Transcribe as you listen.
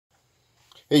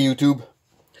Hey YouTube.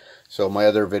 So my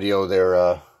other video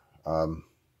there,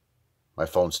 my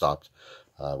phone stopped,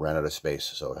 ran out of space,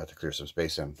 so I had to clear some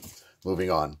space and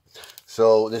moving on.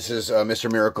 So this is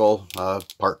Mr. Miracle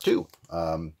part 2.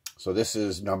 So this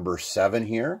is number 7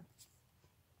 here.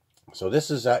 So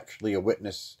this is actually a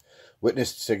witnessed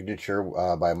signature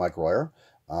by Mike Royer.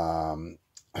 So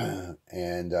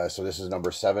this is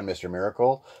number 7, Mr.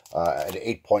 Miracle, at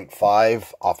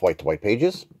 8.5 off-white to white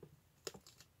pages.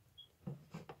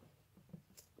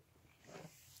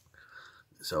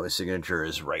 So his signature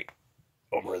is right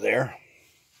over there.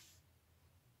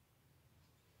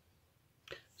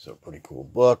 So pretty cool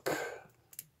book.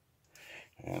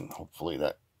 And hopefully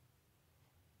that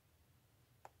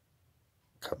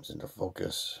comes into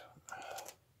focus.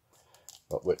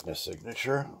 But witness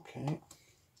signature, okay.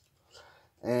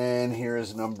 And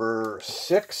here's number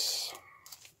 6.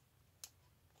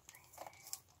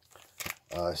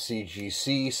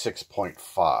 CGC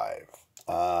 6.5.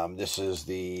 This is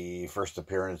the first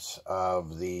appearance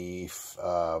of the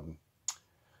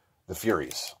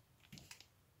Furies.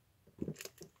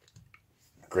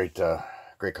 Great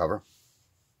cover.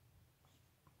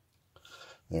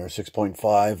 There are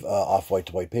 6.5 off-white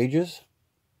to white pages.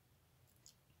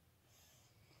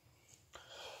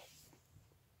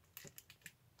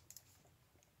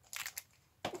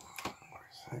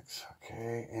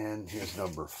 Okay, and here's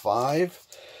number 5.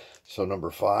 So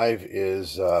number 5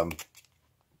 is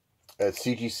at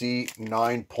CGC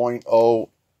 9.0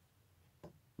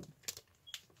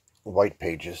 white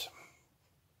pages.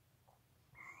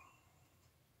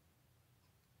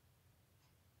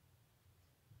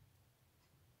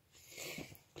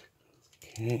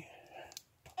 Okay.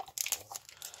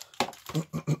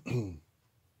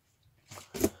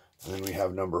 Then we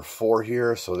have number 4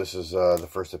 here. So this is the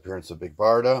first appearance of Big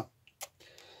Barda.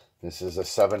 This is a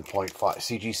 7.5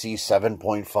 CGC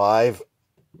 7.5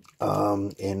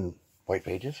 in white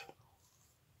pages.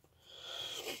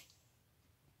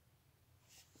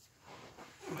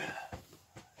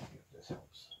 This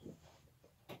helps.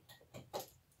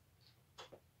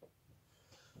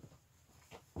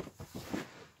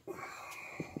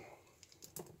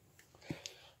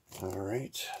 All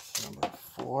right, number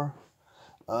 4.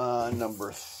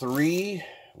 Number 3,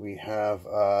 we have,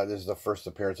 this is the first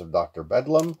appearance of Dr.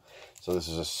 Bedlam. So this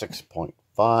is a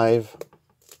 6.5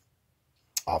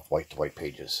 off-white to white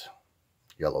pages.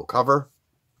 Yellow cover.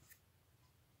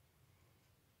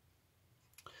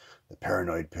 The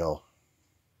Paranoid Pill.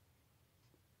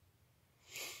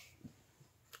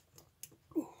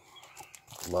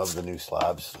 Love the new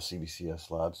slabs, the cbcs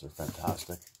slabs. They're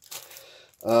fantastic.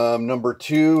 Number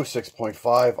 2,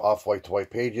 6.5 off-white to white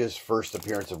pages. First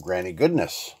appearance of Granny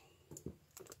Goodness.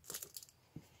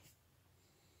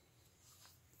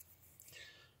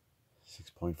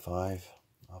 .5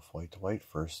 off-white to white,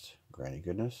 first Granny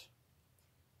Goodness.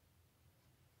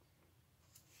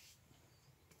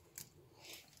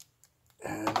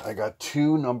 And I got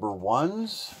 2 number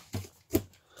 1s.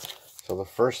 So the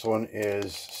first one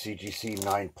is CGC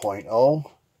 9.0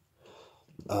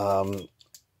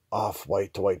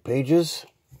 off-white to white pages.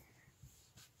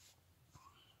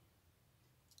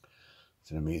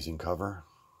 It's an amazing cover.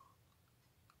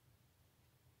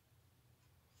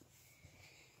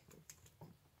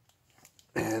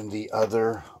 And the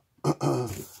other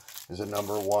is a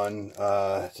number 1.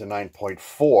 It's a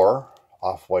 9.4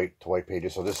 off-white to white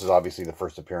pages. So this is obviously the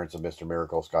first appearance of Mr.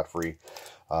 Miracle, Scott Free,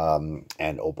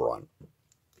 and Oberon.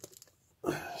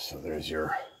 So there's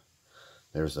the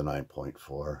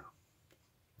 9.4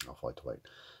 off-white to white.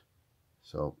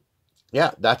 So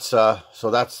yeah, that's my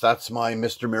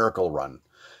Mr. Miracle run.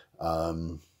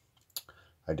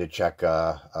 I did check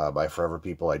by Forever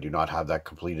People. I do not have that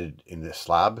completed in this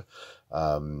slab.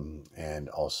 And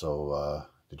also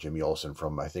the Jimmy Olsen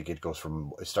from, I think it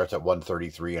starts at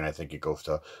 133 and I think it goes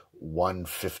to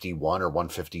 151 or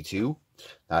 152.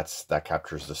 That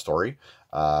captures the story.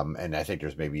 And I think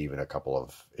there's maybe even a couple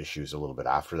of issues a little bit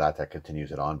after that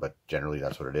continues it on, but generally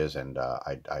that's what it is. And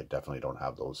I definitely don't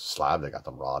have those slabbed. I got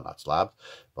them raw, not slabbed.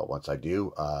 But once I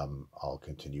do, I'll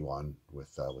continue on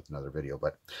with another video.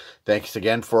 But thanks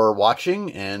again for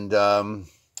watching, and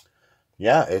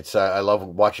yeah, it's I love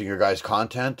watching your guys'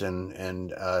 content,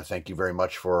 and thank you very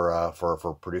much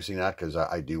for producing that, because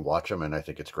I do watch them and I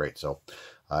think it's great. So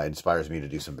it inspires me to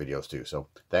do some videos too. So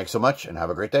thanks so much and have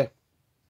a great day.